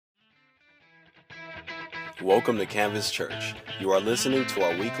Welcome to Canvas Church. You are listening to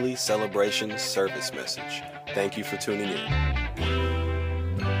our weekly celebration service message. Thank you for tuning in.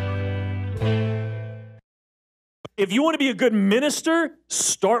 If you want to be a good minister,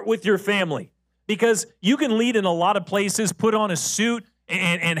 start with your family, because you can lead in a lot of places, put on a suit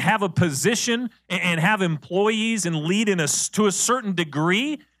and have a position and have employees and lead to a certain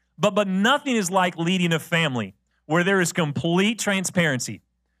degree, but nothing is like leading a family where there is complete transparency,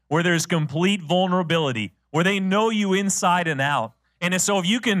 where there's complete vulnerability, where they know you inside and out. And so if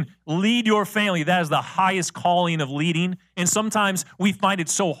you can lead your family, that is the highest calling of leading. And sometimes we find it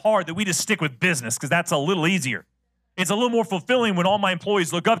so hard that we just stick with business because that's a little easier. It's a little more fulfilling when all my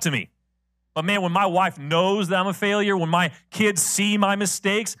employees look up to me. But man, when my wife knows that I'm a failure, when my kids see my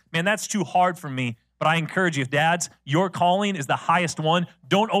mistakes, man, that's too hard for me. But I encourage you, dads, your calling is the highest one.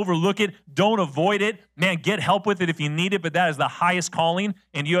 Don't overlook it. Don't avoid it. Man, get help with it if you need it, but that is the highest calling,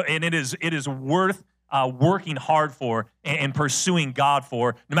 and it is worth working hard for and pursuing God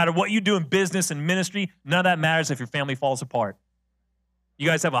for. No matter what you do in business and ministry, none of that matters if your family falls apart. You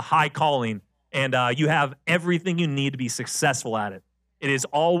guys have a high calling, and you have everything you need to be successful at it. It is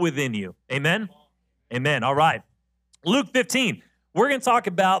all within you. Amen? Amen. All right. Luke 15. We're going to talk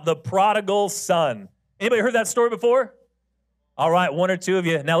about the prodigal son. Anybody heard that story before? All right, one or two of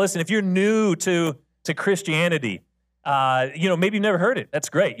you. Now listen, if you're new to Christianity, maybe you've never heard it. That's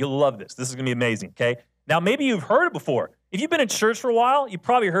great. You'll love this. This is going to be amazing, okay? Now, maybe you've heard it before. If you've been in church for a while, you've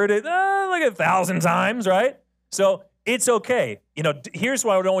probably heard it like 1,000 times, right? So it's okay. Here's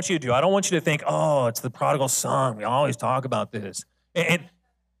what I don't want you to do. I don't want you to think, oh, it's the prodigal son. We always talk about this.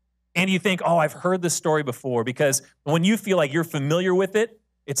 And you think, oh, I've heard this story before, because when you feel like you're familiar with it,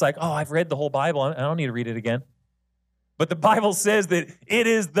 it's like, oh, I've read the whole Bible. I don't need to read it again. But the Bible says that it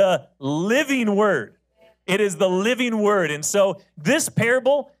is the living word. It is the living word. And so this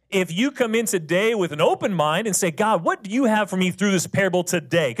parable, if you come in today with an open mind and say, God, what do you have for me through this parable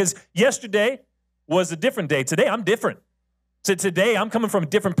today? Because yesterday was a different day. Today, I'm different. So today, I'm coming from a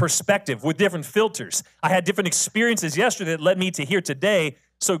different perspective with different filters. I had different experiences yesterday that led me to here today.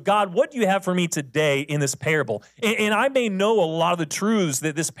 So God, what do you have for me today in this parable? And I may know a lot of the truths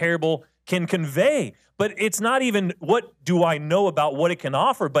that this parable can convey, but it's not even what do I know about what it can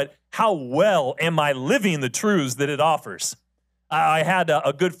offer, but how well am I living the truths that it offers? I had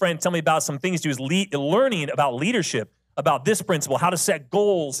a good friend tell me about some things he was learning about leadership, about this principle, how to set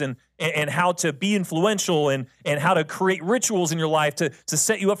goals and how to be influential and how to create rituals in your life to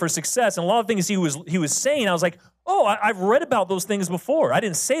set you up for success. And a lot of things he was saying, I was like, oh, I've read about those things before. I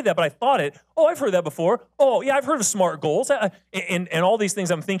didn't say that, but I thought it. Oh, I've heard that before. Oh, yeah, I've heard of SMART goals. And all these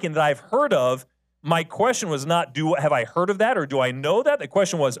things I'm thinking that I've heard of. My question was not, have I heard of that or do I know that? The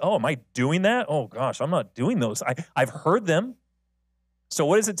question was, oh, am I doing that? Oh, gosh, I'm not doing those. I've heard them. So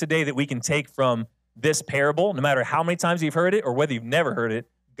what is it today that we can take from this parable, no matter how many times you've heard it or whether you've never heard it?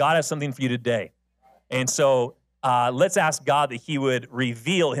 God has something for you today. And so let's ask God that he would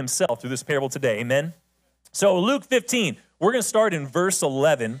reveal himself through this parable today. Amen? So Luke 15, we're going to start in verse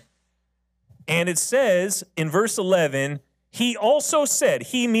 11. And it says in verse 11, he also said,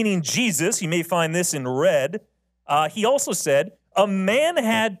 he meaning Jesus, you may find this in red, he also said, a man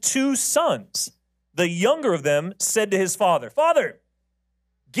had 2 sons. The younger of them said to his father, Father,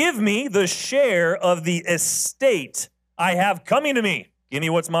 give me the share of the estate I have coming to me. Give me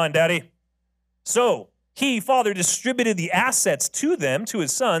what's mine, Daddy. So he, father, distributed the assets to them, to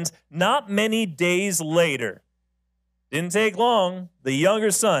his sons, not many days later. Didn't take long. The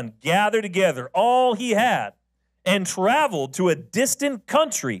younger son gathered together all he had and traveled to a distant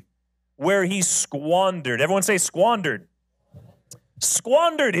country where he squandered. Everyone say squandered.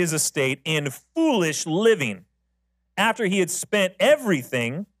 Squandered his estate in foolish living. After he had spent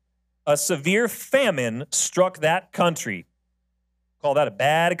everything, a severe famine struck that country. Call that a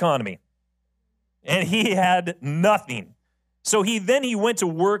bad economy. And he had nothing. So he went to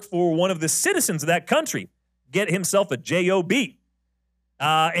work for one of the citizens of that country, get himself a job.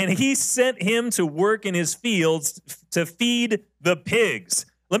 And he sent him to work in his fields to feed the pigs.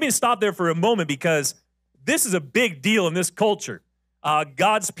 Let me stop there for a moment because this is a big deal in this culture.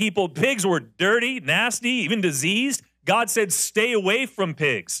 God's people, pigs were dirty, nasty, even diseased. God said, stay away from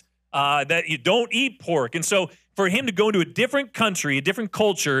pigs, that you don't eat pork. And so for him to go into a different country, a different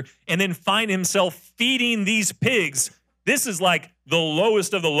culture, and then find himself feeding these pigs, this is like the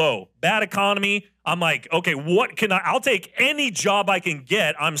lowest of the low. Bad economy. I'm like, okay, I'll take any job I can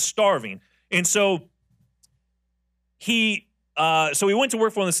get. I'm starving. And so he went to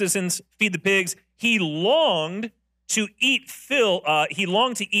work for one of the citizens, feed the pigs. He longed to eat fill. He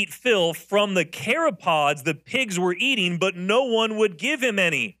longed to eat fill from the caropods the pigs were eating, but no one would give him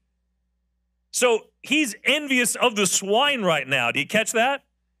any. So he's envious of the swine right now. Do you catch that?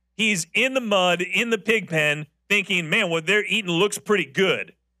 He's in the mud, in the pig pen, thinking, man, what they're eating looks pretty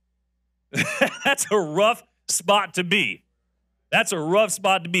good. That's a rough spot to be. That's a rough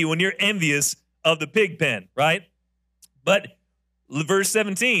spot to be when you're envious of the pig pen, right? But verse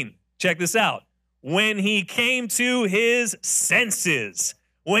 17, check this out. When he came to his senses,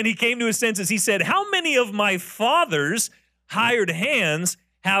 he said, how many of my father's hired hands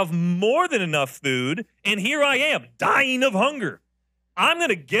have more than enough food, and here I am, dying of hunger? I'm going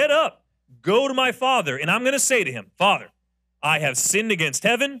to get up, go to my father, and I'm going to say to him, Father, I have sinned against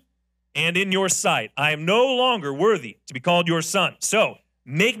heaven and in your sight. I am no longer worthy to be called your son. So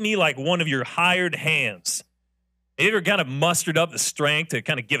make me like one of your hired hands. Have you ever kind of mustered up the strength to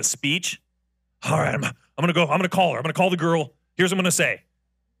kind of give a speech? All right, I'm going to go. I'm going to call her. I'm going to call the girl. Here's what I'm going to say.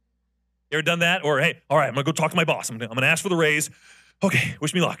 You ever done that? Or, hey, all right, I'm going to go talk to my boss. I'm going to ask for the raise. Okay,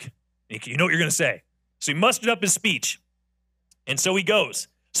 wish me luck. You know what you're going to say. So he mustered up his speech. And so he goes.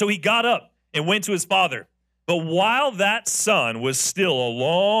 So he got up and went to his father. But while that son was still a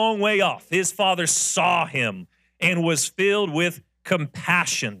long way off, his father saw him and was filled with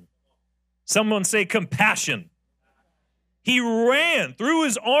compassion. Someone say compassion. He ran, threw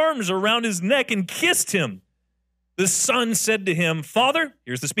his arms around his neck and kissed him. The son said to him, Father,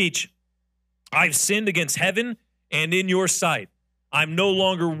 here's the speech, I've sinned against heaven and in your sight. I'm no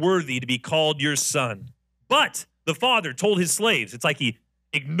longer worthy to be called your son. But the father told his slaves, it's like he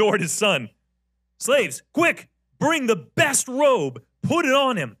ignored his son. Slaves, quick, bring the best robe, put it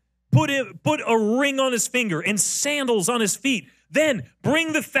on him, put a ring on his finger and sandals on his feet. Then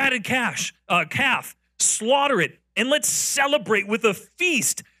bring the fatted calf, slaughter it, and let's celebrate with a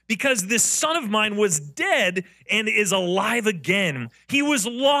feast, because this son of mine was dead and is alive again. He was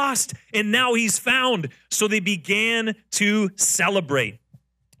lost and now he's found. So they began to celebrate.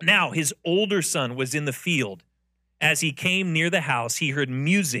 Now his older son was in the field. As he came near the house, he heard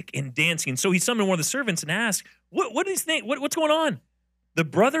music and dancing. So he summoned one of the servants and asked, what do you think? What's going on? The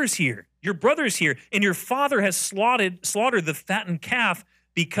brother's here. Your brother's here. And your father has slaughtered the fattened calf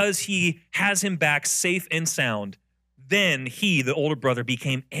because he has him back safe and sound. Then he, the older brother,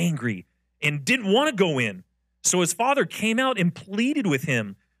 became angry and didn't want to go in. So his father came out and pleaded with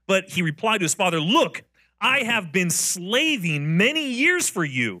him. But he replied to his father, look, I have been slaving many years for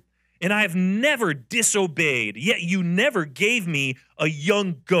you, and I have never disobeyed. Yet you never gave me a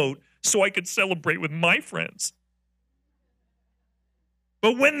young goat so I could celebrate with my friends.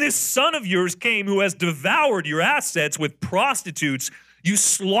 But when this son of yours came who has devoured your assets with prostitutes, you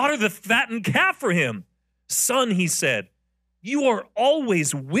slaughter the fattened calf for him. Son, he said, you are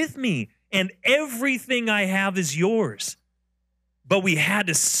always with me, and everything I have is yours. But we had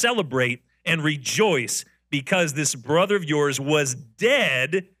to celebrate and rejoice because this brother of yours was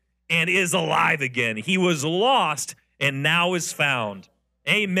dead and is alive again. He was lost and now is found.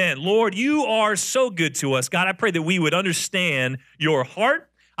 Amen. Lord, you are so good to us. God, I pray that we would understand your heart.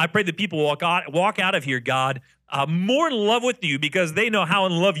 I pray that people walk out of here, God, more in love with you because they know how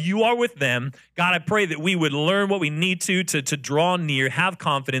in love you are with them. God, I pray that we would learn what we need to draw near, have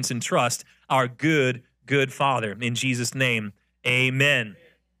confidence and trust our good, good Father. In Jesus' name, amen.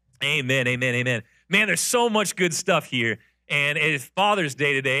 Amen, amen, amen. Man, there's so much good stuff here. And it's Father's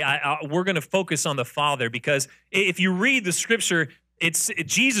Day today. We're going to focus on the Father because if you read the scripture,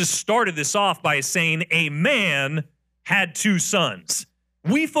 Jesus started this off by saying a man had two sons.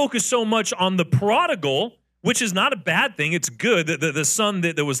 We focus so much on the prodigal, which is not a bad thing. It's good, the son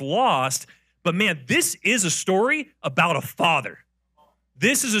that was lost. But man, this is a story about a father.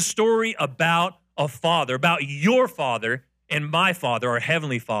 This is a story about a father, about your father and my Father, our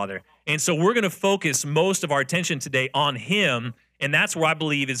Heavenly Father. And so we're going to focus most of our attention today on him, and that's where I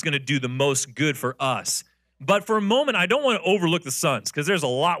believe is going to do the most good for us. But for a moment, I don't want to overlook the sons because there's a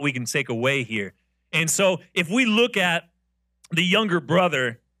lot we can take away here. And so if we look at the younger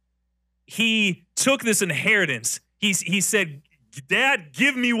brother, he took this inheritance. He said, Dad,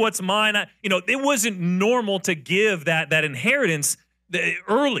 give me what's mine. It wasn't normal to give that inheritance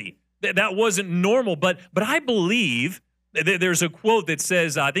early. That wasn't normal. But I believe there's a quote that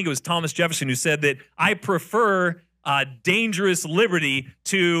says, I think it was Thomas Jefferson who said that I prefer dangerous liberty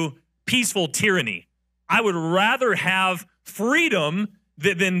to peaceful tyranny. I would rather have freedom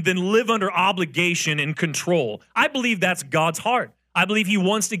than live under obligation and control. I believe that's God's heart. I believe he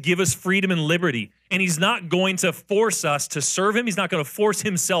wants to give us freedom and liberty, and he's not going to force us to serve him. He's not going to force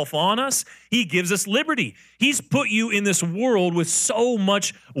himself on us. He gives us liberty. He's put you in this world with so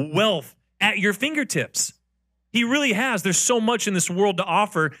much wealth at your fingertips. He really has. There's so much in this world to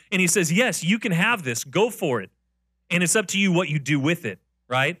offer, and he says, yes, you can have this. Go for it. And it's up to you what you do with it,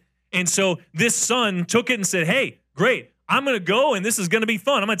 right? And so this son took it and said, hey, great, I'm going to go and this is going to be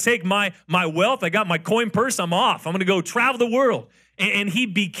fun. I'm going to take my wealth. I got my coin purse. I'm off. I'm going to go travel the world. And he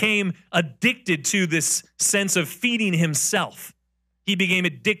became addicted to this sense of feeding himself. He became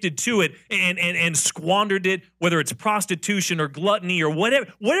addicted to it and squandered it, whether it's prostitution or gluttony or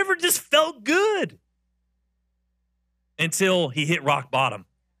whatever just felt good, until he hit rock bottom.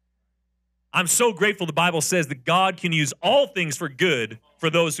 I'm so grateful the Bible says that God can use all things for good for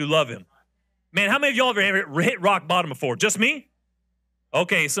those who love him. Man, how many of y'all have ever hit rock bottom before? Just me?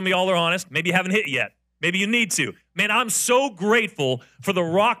 Okay, some of y'all are honest. Maybe you haven't hit yet. Maybe you need to. Man, I'm so grateful for the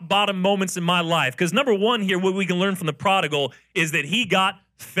rock bottom moments in my life, because number one here, what we can learn from the prodigal is that he got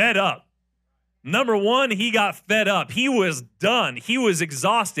fed up. Number one, he got fed up. He was done. He was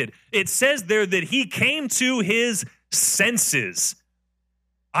exhausted. It says there that he came to his senses.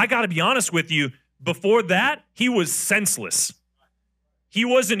 I got to be honest with you, before that, he was senseless. He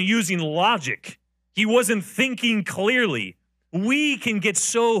wasn't using logic. He wasn't thinking clearly. We can get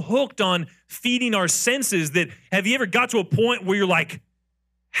so hooked on feeding our senses that, have you ever got to a point where you're like,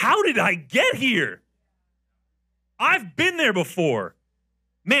 how did I get here? I've been there before.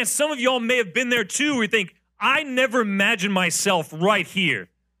 Man, some of y'all may have been there too, where you think, I never imagined myself right here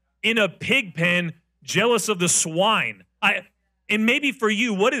in a pig pen, jealous of the swine. And maybe for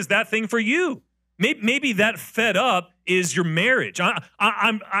you, what is that thing for you? Maybe that fed up is your marriage.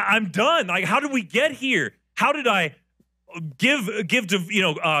 I'm done. Like, how did we get here? How did I give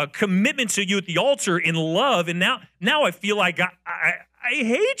to commitment to you at the altar in love, and now I feel like I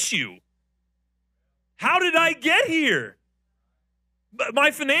hate you. How did I get here?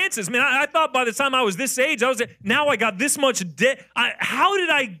 My finances, man. I thought by the time I was this age, now I got this much debt. How did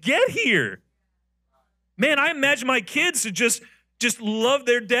I get here? Man, I imagine my kids to just love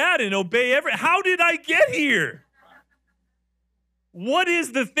their dad and obey everything. How did I get here? What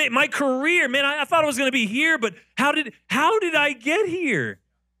is the thing? My career, man, I thought I was going to be here, but how did I get here?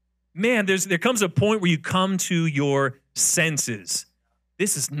 Man, there comes a point where you come to your senses.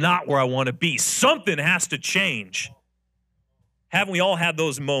 This is not where I want to be. Something has to change. Haven't we all had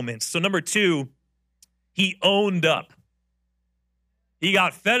those moments? So number two, he owned up. He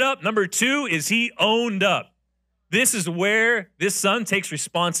got fed up. Number two is he owned up. This is where this son takes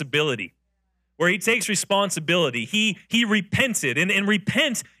responsibility. Where he takes responsibility. He repented. And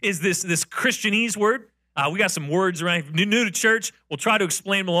repent is this Christianese word. We got some words around. If you're new to church, we'll try to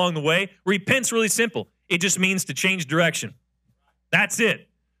explain them along the way. Repent's really simple. It just means to change direction. That's it.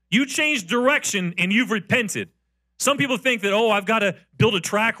 You change direction and you've repented. Some people think that, I've got to build a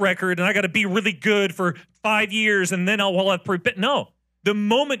track record and I got to be really good for 5 years and then I'll have repent. No. The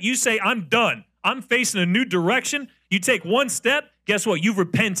moment you say, I'm done, I'm facing a new direction, you take one step, guess what? You've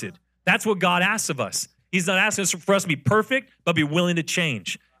repented. That's what God asks of us. He's not asking us for us to be perfect, but be willing to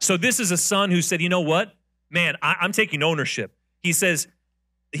change. So this is a son who said, you know what? Man, I'm taking ownership. He said,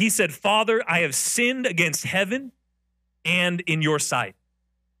 Father, I have sinned against heaven and in your sight.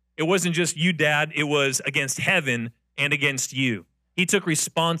 It wasn't just you, Dad. It was against heaven and against you. He took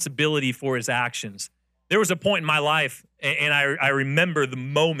responsibility for his actions. There was a point in my life, and I remember the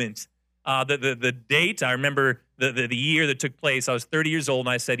moment, the date. I remember the year that took place. I was 30 years old,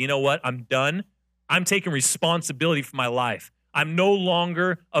 and I said, you know what? I'm done. I'm taking responsibility for my life. I'm no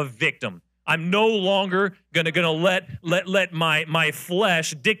longer a victim. I'm no longer gonna let my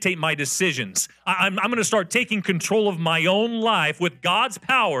flesh dictate my decisions. I'm gonna start taking control of my own life with God's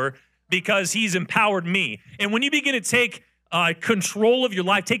power, because he's empowered me. And when you begin to take control of your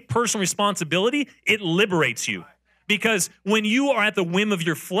life, take personal responsibility, it liberates you. Because when you are at the whim of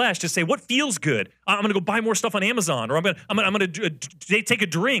your flesh to say, what feels good? I'm going to go buy more stuff on Amazon, or I'm going to take a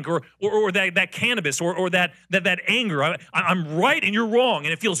drink, or that cannabis, or that anger. I'm right and you're wrong,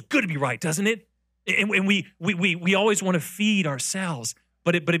 and it feels good to be right, doesn't it? And we always want to feed ourselves,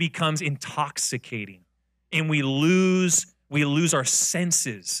 but it becomes intoxicating, and we lose our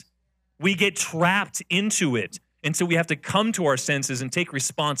senses. We get trapped into it, and so we have to come to our senses and take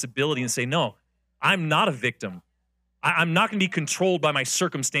responsibility and say, no, I'm not a victim. I'm not going to be controlled by my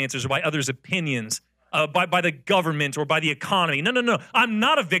circumstances or by others' opinions, by the government or by the economy. No. I'm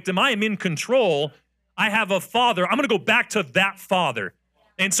not a victim. I am in control. I have a father. I'm going to go back to that father.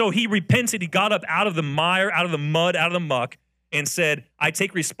 And so he repented. He got up out of the mire, out of the mud, out of the muck, and said, I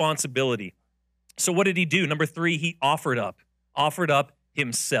take responsibility. So what did he do? Number three, he offered up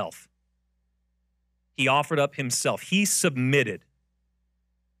himself. He offered up himself. He submitted.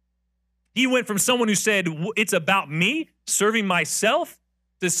 He went from someone who said, it's about me, serving myself,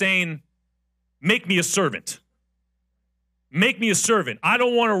 to saying, make me a servant. Make me a servant. I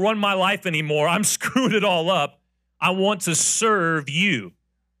don't want to run my life anymore. I'm screwed it all up. I want to serve you.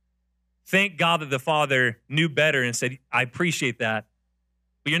 thank God that the father knew better and said, I appreciate that,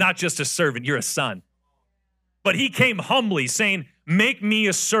 but you're not just a servant, you're a son. But he came humbly saying, make me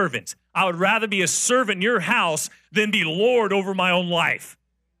a servant. I would rather be a servant in your house than be Lord over my own life.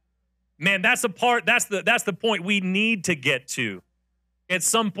 Man, that's the point we need to get to. At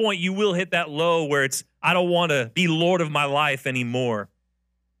some point, you will hit that low where it's, I don't want to be Lord of my life anymore.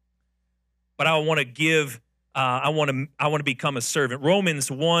 But I want to give, I want to become a servant. Romans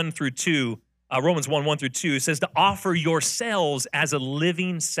 1 through 2, Romans 1 through 2 says to offer yourselves as a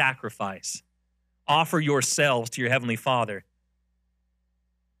living sacrifice. Offer yourselves to your heavenly Father.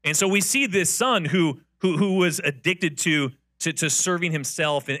 And so we see this son who was addicted to serving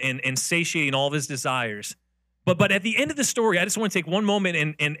himself and satiating all of his desires. But at the end of the story, I just want to take one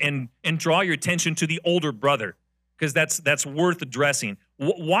moment and draw your attention to the older brother, because that's worth addressing.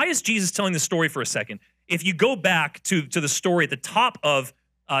 Why is Jesus telling this story for a second? If you go back to the story at the top of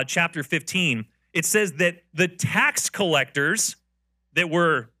chapter 15, it says that the tax collectors that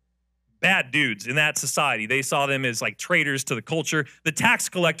were bad dudes in that society, they saw them as like traitors to the culture. The tax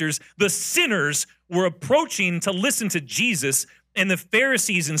collectors, the sinners, were approaching to listen to Jesus, and the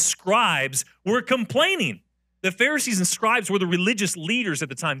Pharisees and scribes were complaining. The Pharisees and scribes were the religious leaders at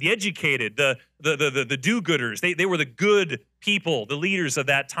the time, the educated, the do-gooders. They were the good people, the leaders of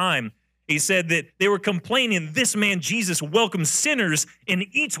that time. He said that they were complaining, this man Jesus welcomes sinners and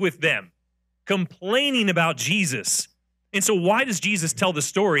eats with them, complaining about Jesus. And so why does Jesus tell the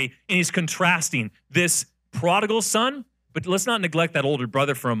story? And he's contrasting this prodigal son, but let's not neglect that older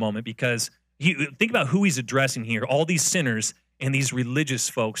brother for a moment, because think about who he's addressing here, all these sinners and these religious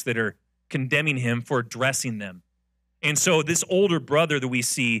folks that are condemning him for addressing them. And so this older brother that we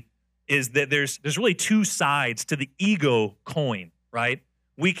see is that there's really two sides to the ego coin, right?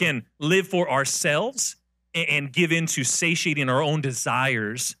 We can live for ourselves and give in to satiating our own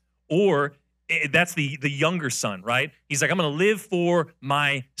desires, or that's the younger son, right? He's like, I'm going to live for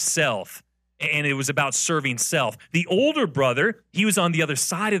myself. And it was about serving self. The older brother, he was on the other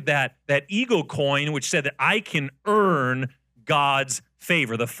side of that ego coin, which said that I can earn God's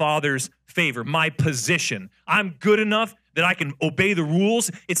favor, the Father's favor, my position. I'm good enough that I can obey the rules.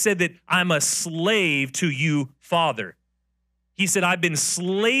 It said that I'm a slave to you, Father. He said, I've been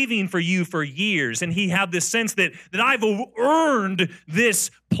slaving for you for years. And he had this sense that I've earned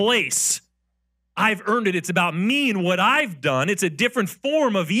this place. I've earned it. It's about me and what I've done. It's a different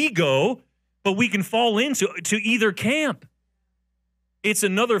form of ego, but we can fall into either camp. It's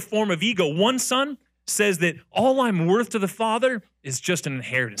another form of ego. One son says that all I'm worth to the Father is just an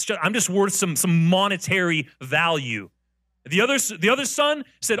inheritance. I'm just worth some monetary value. The other son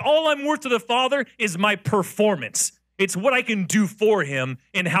said, all I'm worth to the Father is my performance. It's what I can do for him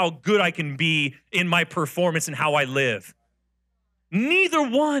and how good I can be in my performance and how I live. Neither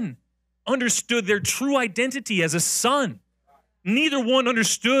one understood their true identity as a son. Neither one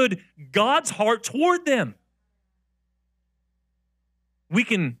understood God's heart toward them. We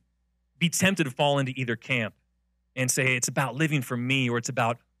can be tempted to fall into either camp and say it's about living for me or it's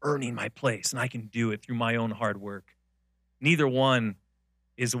about earning my place and I can do it through my own hard work. Neither one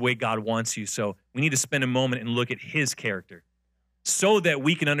is the way God wants you. So we need to spend a moment and look at his character so that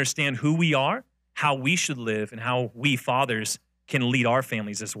we can understand who we are, how we should live, and how we fathers can lead our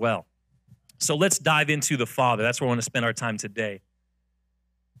families as well. So let's dive into the Father. That's where we want to spend our time today.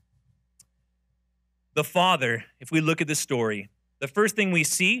 The Father, if we look at the story, the first thing we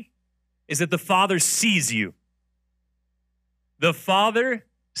see is that the Father sees you. The Father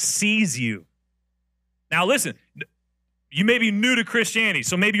sees you. Now listen, you may be new to Christianity,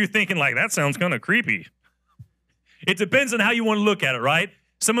 so maybe you're thinking like, that sounds kind of creepy. It depends on how you want to look at it, right?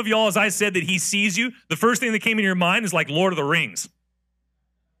 Some of y'all, as I said, that he sees you, the first thing that came in your mind is like Lord of the Rings.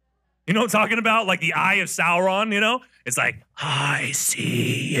 You know what I'm talking about? Like the eye of Sauron, you know? It's like, I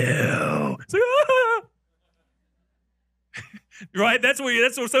see you. It's like, ah. Right? That's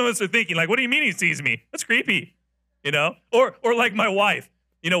what some of us are thinking. Like, what do you mean he sees me? That's creepy, you know? Or like my wife,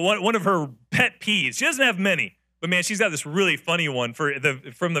 you know, one of her pet peeves. She doesn't have many, but man, she's got this really funny one.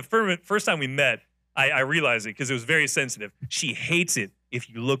 From the first time we met, I realized it because it was very sensitive. She hates it if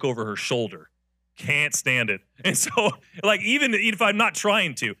you look over her shoulder. Can't stand it. And so, like, even if I'm not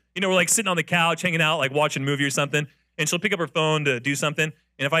trying to, you know, we're like sitting on the couch, hanging out, like watching a movie or something, and she'll pick up her phone to do something,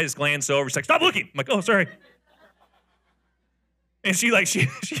 and if I just glance over, she's like, stop looking. I'm like, oh, sorry. And she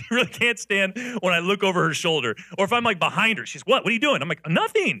really can't stand when I look over her shoulder. Or if I'm like behind her, she's, what are you doing? I'm like,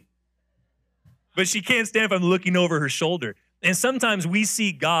 nothing. But she can't stand if I'm looking over her shoulder. And sometimes we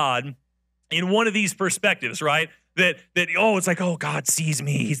see God in one of these perspectives, right? oh, it's like, oh, God sees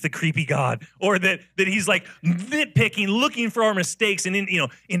me. He's the creepy God. Or that he's like nitpicking, looking for our mistakes and,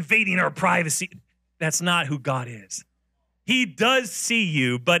 invading our privacy. That's not who God is. He does see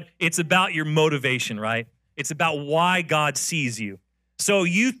you, but it's about your motivation, right? It's about why God sees you. So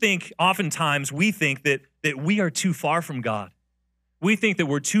oftentimes we think that we are too far from God. We think that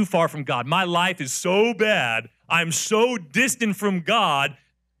we're too far from God. My life is so bad. I'm so distant from God.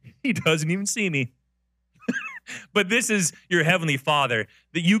 He doesn't even see me. But this is your heavenly Father,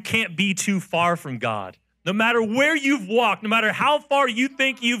 that you can't be too far from God. No matter where you've walked, no matter how far you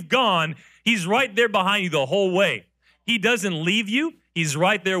think you've gone, he's right there behind you the whole way. He doesn't leave you. He's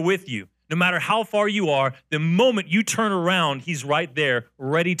right there with you. No matter how far you are, the moment you turn around, he's right there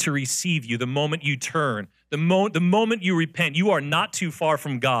ready to receive you. The moment you turn, the moment you repent, you are not too far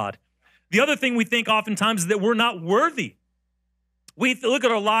from God. The other thing we think oftentimes is that we're not worthy. We look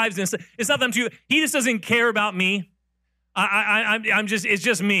at our lives and it's not that he just doesn't care about me. It's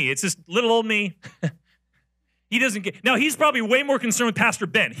just me. It's just little old me. He doesn't get. Now, he's probably way more concerned with Pastor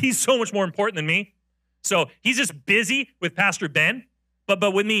Ben. He's so much more important than me. So he's just busy with Pastor Ben.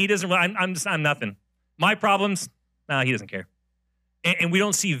 But with me, he doesn't. I'm nothing. My problems, he doesn't care. And we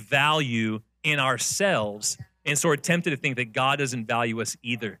don't see value in ourselves, and so we're tempted to think that God doesn't value us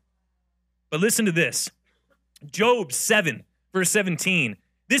either. But listen to this. Job 7, verse 17.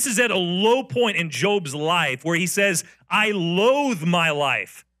 This is at a low point in Job's life where he says, I loathe my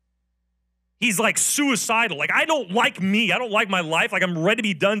life. He's like suicidal. Like, I don't like me. I don't like my life. Like, I'm ready to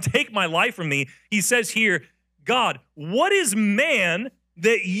be done. Take my life from me. He says here, God, what is man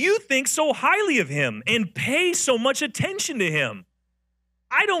that you think so highly of him and pay so much attention to him?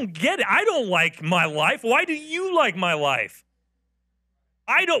 I don't get it. I don't like my life. Why do you like my life?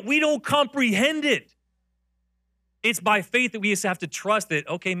 We don't comprehend it. It's by faith that we just have to trust that,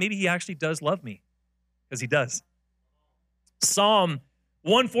 okay, maybe he actually does love me, because he does. Psalm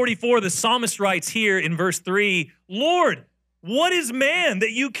 144, the psalmist writes here in verse 3, Lord, what is man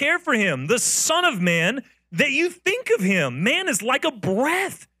that you care for him? The son of man that you think of him. Man is like a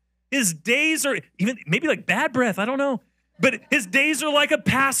breath. His days are even maybe like bad breath. I don't know. But his days are like a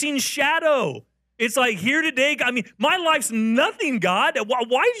passing shadow. It's like here today. I mean, my life's nothing, God.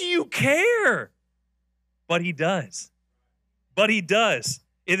 Why do you care? But he does. But he does.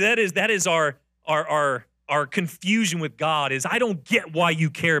 That is our confusion with God is I don't get why you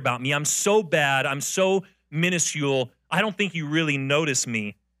care about me. I'm so bad. I'm so minuscule. I don't think you really notice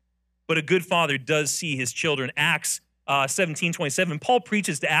me. But a good father does see his children. Acts 17:27. Paul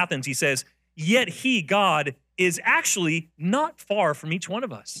preaches to Athens. He says, yet he, God, is actually not far from each one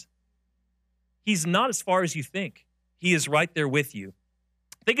of us. He's not as far as you think. He is right there with you.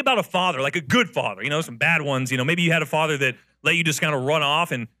 Think about a father, like a good father. Some bad ones. Maybe you had a father that let you just kind of run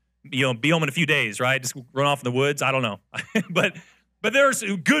off and be home in a few days, right? Just run off in the woods. I don't know. but there's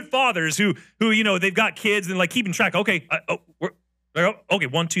good fathers who they've got kids and like keeping track. Okay, okay,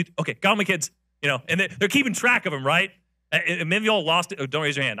 1, 2, okay, got my kids, and they're keeping track of them, right? And maybe you all lost it. Oh, don't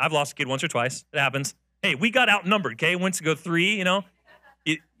raise your hand. I've lost a kid once or twice. It happens. Hey, we got outnumbered, okay? Went to go 3,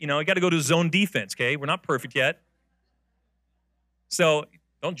 you got to go to zone defense, okay? We're not perfect yet. So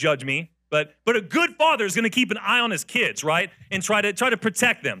don't judge me. But a good father is going to keep an eye on his kids, right? And try to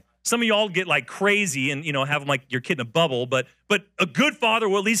protect them. Some of y'all get like crazy and, have them like your kid in a bubble, but a good father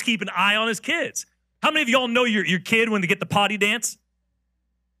will at least keep an eye on his kids. How many of y'all know your kid when they get the potty dance?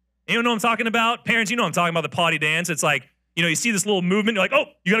 You know what I'm talking about? Parents, you know what I'm talking about, the potty dance. It's like, you see this little movement, you're like, oh,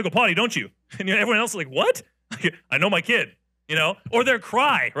 you got to go potty, don't you? And everyone else is like, what? I know my kid, Or their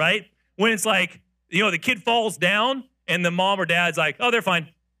cry, right? When it's like, the kid falls down and the mom or dad's like, oh, they're fine.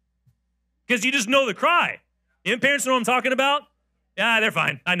 Because you just know the cry. Parents know what I'm talking about? Yeah, they're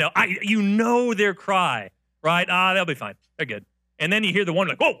fine. I know. You know their cry, right? They'll be fine. They're good. And then you hear the one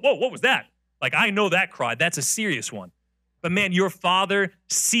like, whoa, what was that? Like, I know that cry. That's a serious one. But man, your father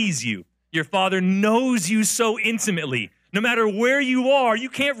sees you. Your father knows you so intimately. No matter where you are, you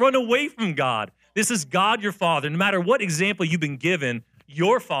can't run away from God. This is God, your father. No matter what example you've been given,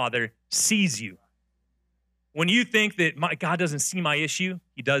 your father sees you. When you think that God doesn't see my issue,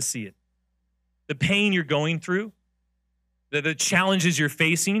 he does see it. The pain you're going through, the challenges you're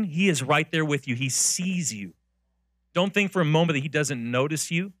facing, he is right there with you. He sees you. Don't think for a moment that he doesn't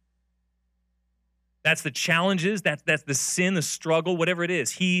notice you. That's the challenges, that's the sin, the struggle, whatever it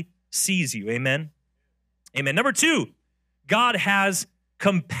is. He sees you. Amen? Amen. Number 2, God has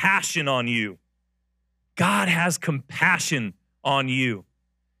compassion on you. God has compassion on you.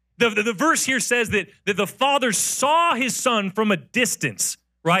 The verse here says that the father saw his son from a distance,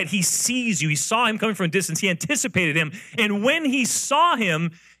 right? He sees you. He saw him coming from a distance. He anticipated him. And when he saw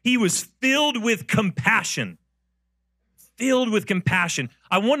him, he was filled with compassion. filled with compassion.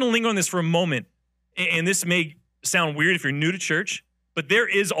 I want to linger on this for a moment, and this may sound weird if you're new to church, but there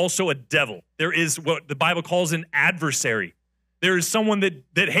is also a devil. There is what the Bible calls an adversary. There is someone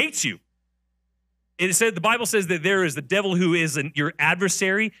that hates you. The Bible says that there is the devil who is your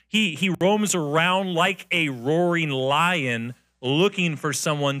adversary. He roams around like a roaring lion looking for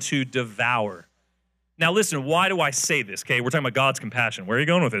someone to devour. Now listen, why do I say this? Okay, we're talking about God's compassion. Where are you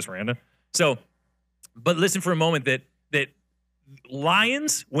going with this, Randa? But listen for a moment that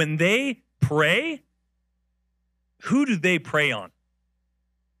lions, when they prey, who do they prey on?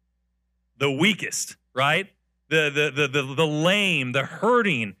 The weakest, right? The lame, the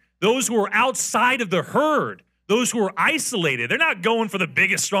hurting, those who are outside of the herd, those who are isolated. They're not going for the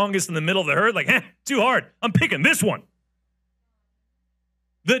biggest, strongest in the middle of the herd, like, too hard. I'm picking this one.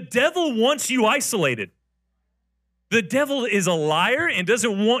 The devil wants you isolated. The devil is a liar and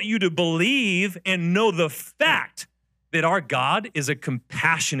doesn't want you to believe and know the fact that our God is a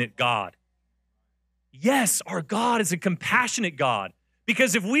compassionate God. Yes, our God is a compassionate God.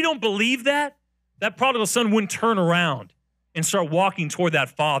 Because if we don't believe that prodigal son wouldn't turn around and start walking toward that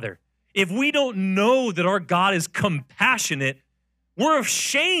father. If we don't know that our God is compassionate, we're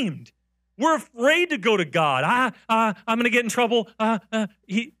ashamed. We're afraid to go to God. I'm going to get in trouble.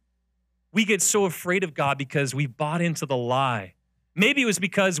 We get so afraid of God because we bought into the lie. Maybe it was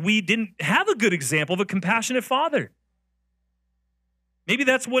because we didn't have a good example of a compassionate father. Maybe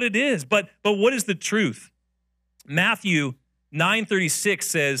that's what it is. But what is the truth? Matthew 9:36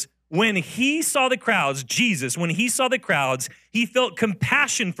 says, when he saw the crowds, Jesus, when he saw the crowds, he felt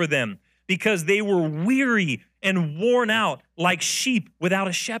compassion for them because they were weary and worn out like sheep without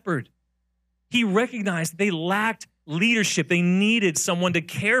a shepherd. He recognized they lacked leadership. They needed someone to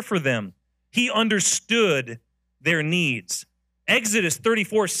care for them. He understood their needs. Exodus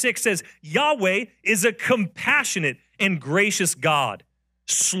 34:6 says, Yahweh is a compassionate and gracious God,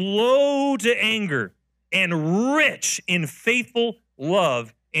 slow to anger and rich in faithful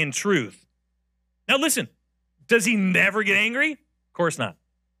love and truth. Now listen, does he never get angry? Of course not.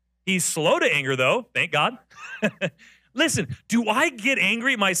 He's slow to anger though, thank God. Listen, do I get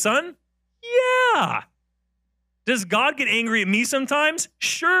angry at my son? Yeah. Does God get angry at me sometimes?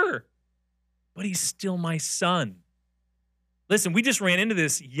 Sure. But he's still my son. Listen, we just ran into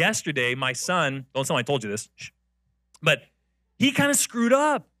this yesterday. My son, don't tell me I told you this, but he kind of screwed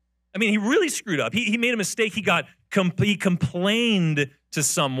up. I mean, he really screwed up. He made a mistake. He complained to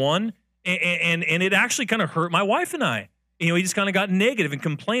someone, and it actually kind of hurt my wife and I. You know, he just kind of got negative and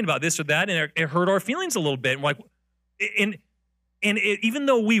complained about this or that, and it hurt our feelings a little bit. And even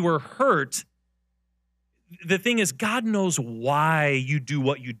though we were hurt, the thing is, God knows why you do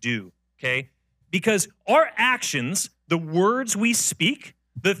what you do, okay? Because our actions, the words we speak,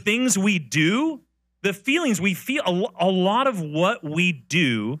 the things we do, the feelings we feel, a lot of what we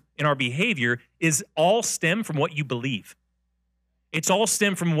do in our behavior is all stem from what you believe. It's all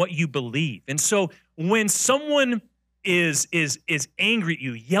stem from what you believe. And so when someone is angry at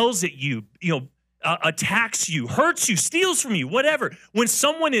you, yells at you, attacks you, hurts you, steals from you, whatever. When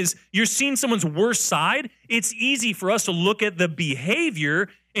you're seeing someone's worst side, it's easy for us to look at the behavior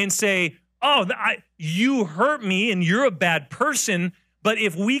and say, oh, you hurt me and you're a bad person. But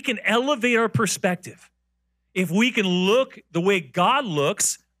if we can elevate our perspective, if we can look the way God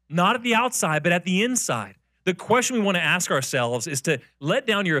looks, not at the outside, but at the inside, the question we want to ask ourselves is to let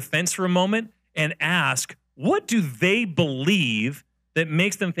down your offense for a moment and ask, what do they believe that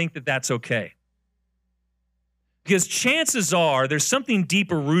makes them think that that's okay? Because chances are there's something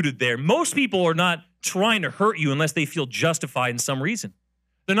deeper rooted there. Most people are not trying to hurt you unless they feel justified in some reason.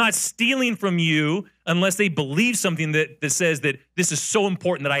 They're not stealing from you unless they believe something that says that this is so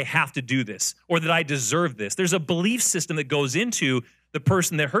important that I have to do this or that I deserve this. There's a belief system that goes into the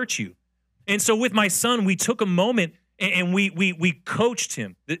person that hurts you. And so with my son, we took a moment and we coached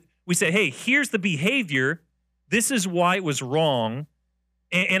him. We said, hey, here's the behavior. This is why it was wrong.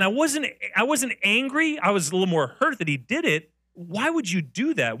 And I wasn't angry. I was a little more hurt that he did it. Why would you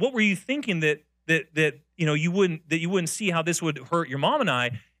do that? What were you thinking that you wouldn't see how this would hurt your mom and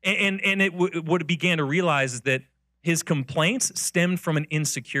I? And what it began to realize is that his complaints stemmed from an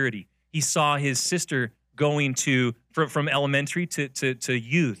insecurity. He saw his sister going from elementary to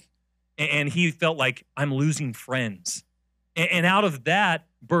youth, and he felt like, I'm losing friends. And out of that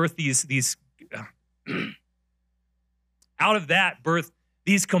birthed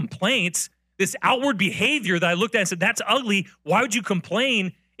these complaints, this outward behavior that I looked at and said, that's ugly. Why would you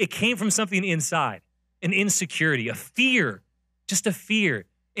complain? It came from something inside, an insecurity, a fear, just a fear.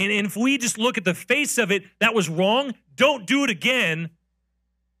 And if we just look at the face of it, that was wrong, don't do it again,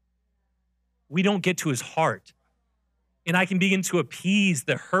 we don't get to his heart. and I can begin to appease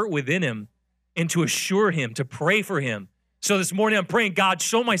the hurt within him and to assure him, to pray for him. So this morning I'm praying, God,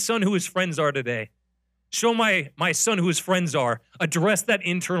 show my son who his friends are today. Show my son who his friends are. Address that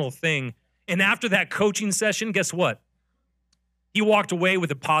internal thing. And after that coaching session, guess what? He walked away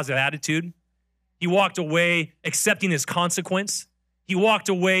with a positive attitude. He walked away accepting his consequence. He walked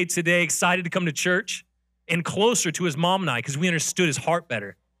away today excited to come to church and closer to his mom and I because we understood his heart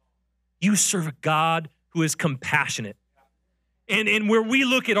better. You serve a God who is compassionate. And where we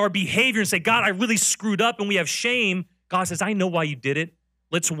look at our behavior and say, God, I really screwed up, and we have shame, God says, I know why you did it.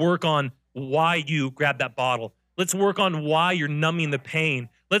 Let's work on why you grabbed that bottle. Let's work on why you're numbing the pain.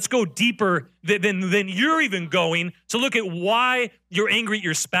 Let's go deeper than you're even going to look at why you're angry at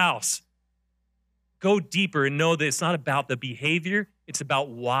your spouse. Go deeper and know that it's not about the behavior. It's about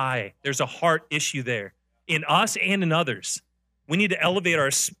why. There's a heart issue there in us and in others. We need to elevate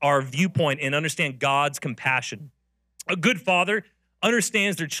our viewpoint and understand God's compassion. A good father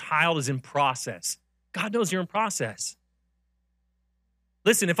understands their child is in process. God knows you're in process.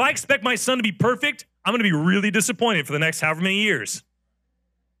 Listen, if I expect my son to be perfect, I'm going to be really disappointed for the next however many years.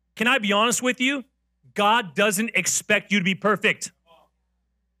 Can I be honest with you? God doesn't expect you to be perfect.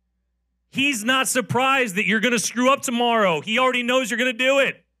 He's not surprised that you're going to screw up tomorrow. He already knows you're going to do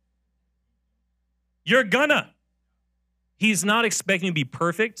it. You're gonna. He's not expecting you to be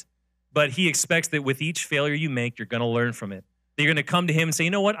perfect, but he expects that with each failure you make, you're going to learn from it. That you're going to come to him and say,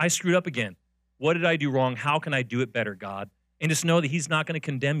 you know what? I screwed up again. What did I do wrong? How can I do it better, God? And just know that he's not going to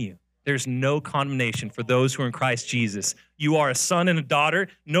condemn you. There's no condemnation for those who are in Christ Jesus. You are a son and a daughter.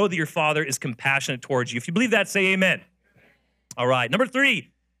 Know that your father is compassionate towards you. If you believe that, say amen. All right. Number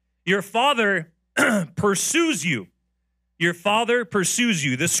 3, your father pursues you. Your father pursues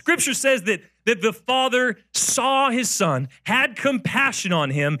you. The scripture says that the father saw his son, had compassion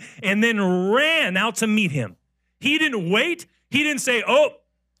on him, and then ran out to meet him. He didn't wait. He didn't say, oh,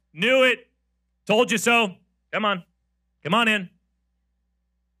 knew it, told you so. Come on in.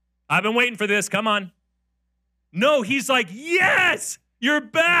 I've been waiting for this. Come on. No, he's like, yes, you're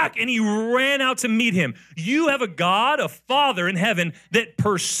back. And he ran out to meet him. You have a God, a father in heaven that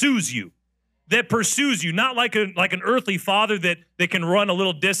pursues you. Not like an earthly father that can run a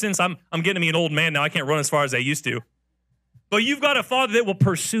little distance. I'm getting to be an old man now. I can't run as far as I used to. But you've got a father that will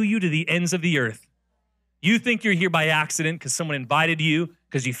pursue you to the ends of the earth. You think you're here by accident because someone invited you,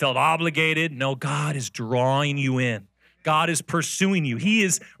 because you felt obligated. No, God is drawing you in. God is pursuing you. He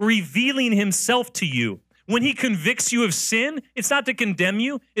is revealing himself to you. When he convicts you of sin, it's not to condemn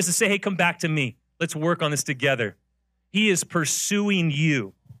you. It's to say, hey, come back to me. Let's work on this together. He is pursuing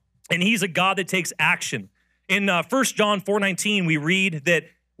you. And he's a God that takes action. In 1 John 4:19, we read that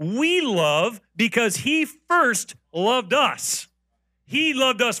we love because he first loved us. He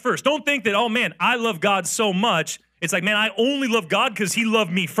loved us first. Don't think that, oh man, I love God so much. It's like, man, I only love God because he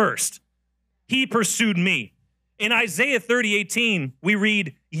loved me first. He pursued me. In Isaiah 30:18, we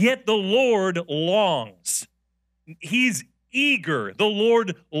read, yet the Lord longs. He's eager. The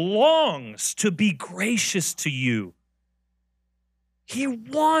Lord longs to be gracious to you. He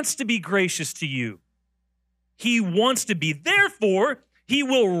wants to be gracious to you. He wants to be. Therefore, he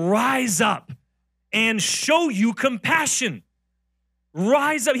will rise up and show you compassion.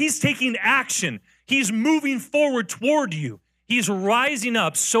 Rise up. He's taking action. He's moving forward toward you. He's rising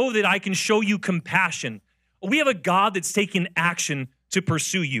up so that I can show you compassion. We have a God that's taking action to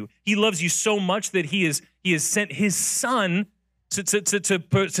pursue you. He loves you so much that he has sent his son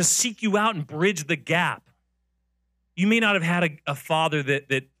to seek you out and bridge the gap. You may not have had a father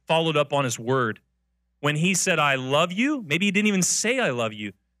that followed up on his word. When he said, I love you, maybe he didn't even say I love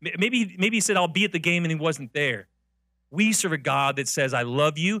you. Maybe he said, I'll be at the game, and he wasn't there. We serve a God that says, I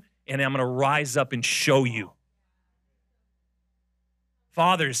love you, and I'm going to rise up and show you.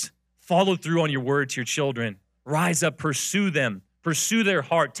 Fathers, follow through on your word to your children. Rise up, pursue them. Pursue their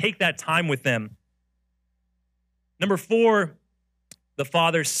heart. Take that time with them. Number 4, the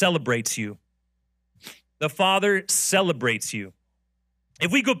Father celebrates you. The Father celebrates you.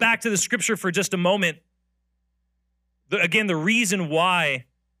 If we go back to the scripture for just a moment, again, the reason why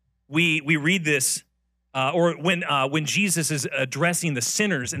we read this, or when Jesus is addressing the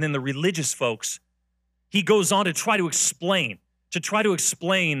sinners and then the religious folks, he goes on to try to explain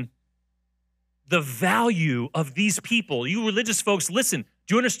the value of these people. You religious folks, listen,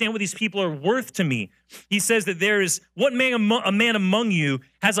 do you understand what these people are worth to me? He says that there is, what man a man among you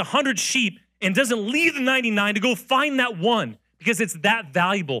has 100 sheep and doesn't leave the 99 to go find that one, because it's that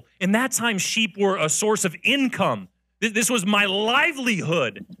valuable. In that time, sheep were a source of income. This was my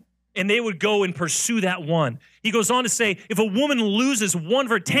livelihood. and they would go and pursue that one. He goes on to say, if a woman loses one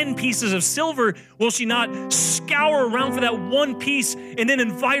of her 10 pieces of silver, will she not scour around for that one piece and then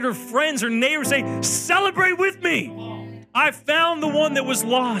invite her friends or neighbors, say, celebrate with me? I found the one that was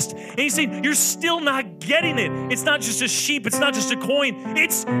lost. And he's saying, you're still not getting it. It's not just a sheep. It's not just a coin.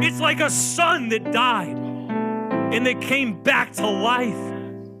 It's like a son that died and that came back to life.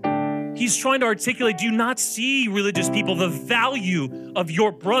 He's trying to articulate, do you not see, religious people, the value of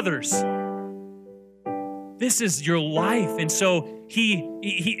your brothers? This is your life. And so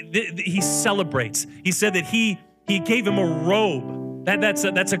he celebrates. He said that he gave him a robe. That's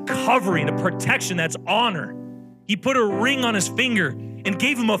a covering, a protection, that's honor. He put a ring on his finger and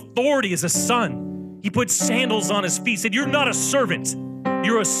gave him authority as a son. He put sandals on his feet, said, you're not a servant,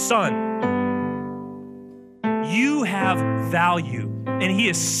 you're a son. You have value. And he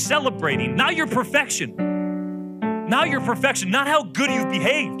is celebrating, not your perfection, not how good you've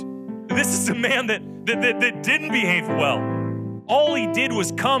behaved. This is a man that didn't behave well. All he did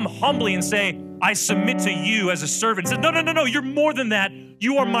was come humbly and say, I submit to you as a servant. He said, no, you're more than that.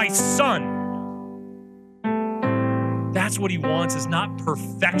 You are my son. That's what he wants, is not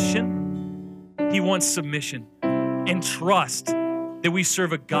perfection. He wants submission and trust that we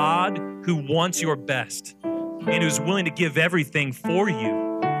serve a God who wants your best and who's willing to give everything for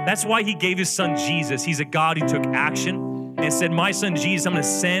you. That's why he gave his son Jesus. He's a God who took action and said, my son Jesus, I'm going to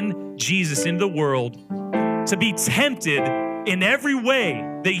send Jesus into the world to be tempted in every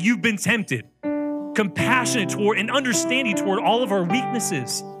way that you've been tempted, compassionate toward and understanding toward all of our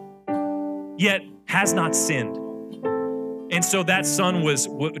weaknesses, yet has not sinned. And so that son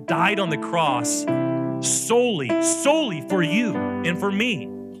died on the cross solely for you and for me,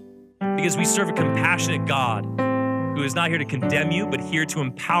 because we serve a compassionate God who is not here to condemn you, but here to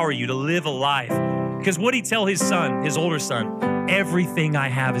empower you to live a life. Because what did he tell his son, his older son? Everything I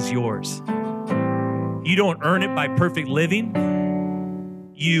have is yours. You don't earn it by perfect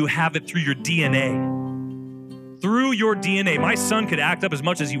living. You have it through your DNA. Through your DNA. My son could act up as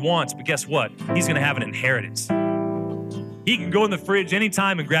much as he wants, but guess what? He's going to have an inheritance. He can go in the fridge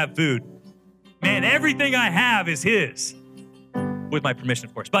anytime and grab food. Man, everything I have is his. With my permission,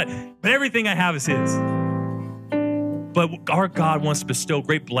 of course. But everything I have is his. But our God wants to bestow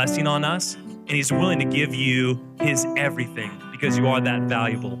great blessing on us, and he's willing to give you his everything because you are that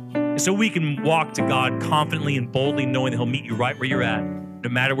valuable. And so we can walk to God confidently and boldly, knowing that he'll meet you right where you're at. No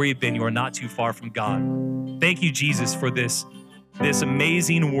matter where you've been, you are not too far from God. Thank you, Jesus, for this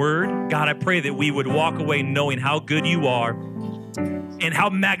amazing word. God, I pray that we would walk away knowing how good you are and how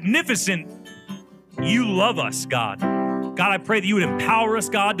magnificent you love us, God. God, I pray that you would empower us,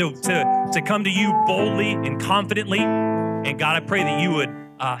 God, to come to you boldly and confidently. And God, I pray that you would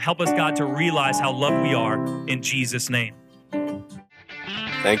help us, God, to realize how loved we are in Jesus' name.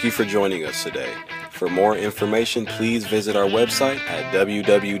 Thank you for joining us today. For more information, please visit our website at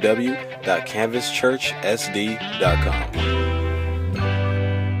www.canvaschurchsd.com.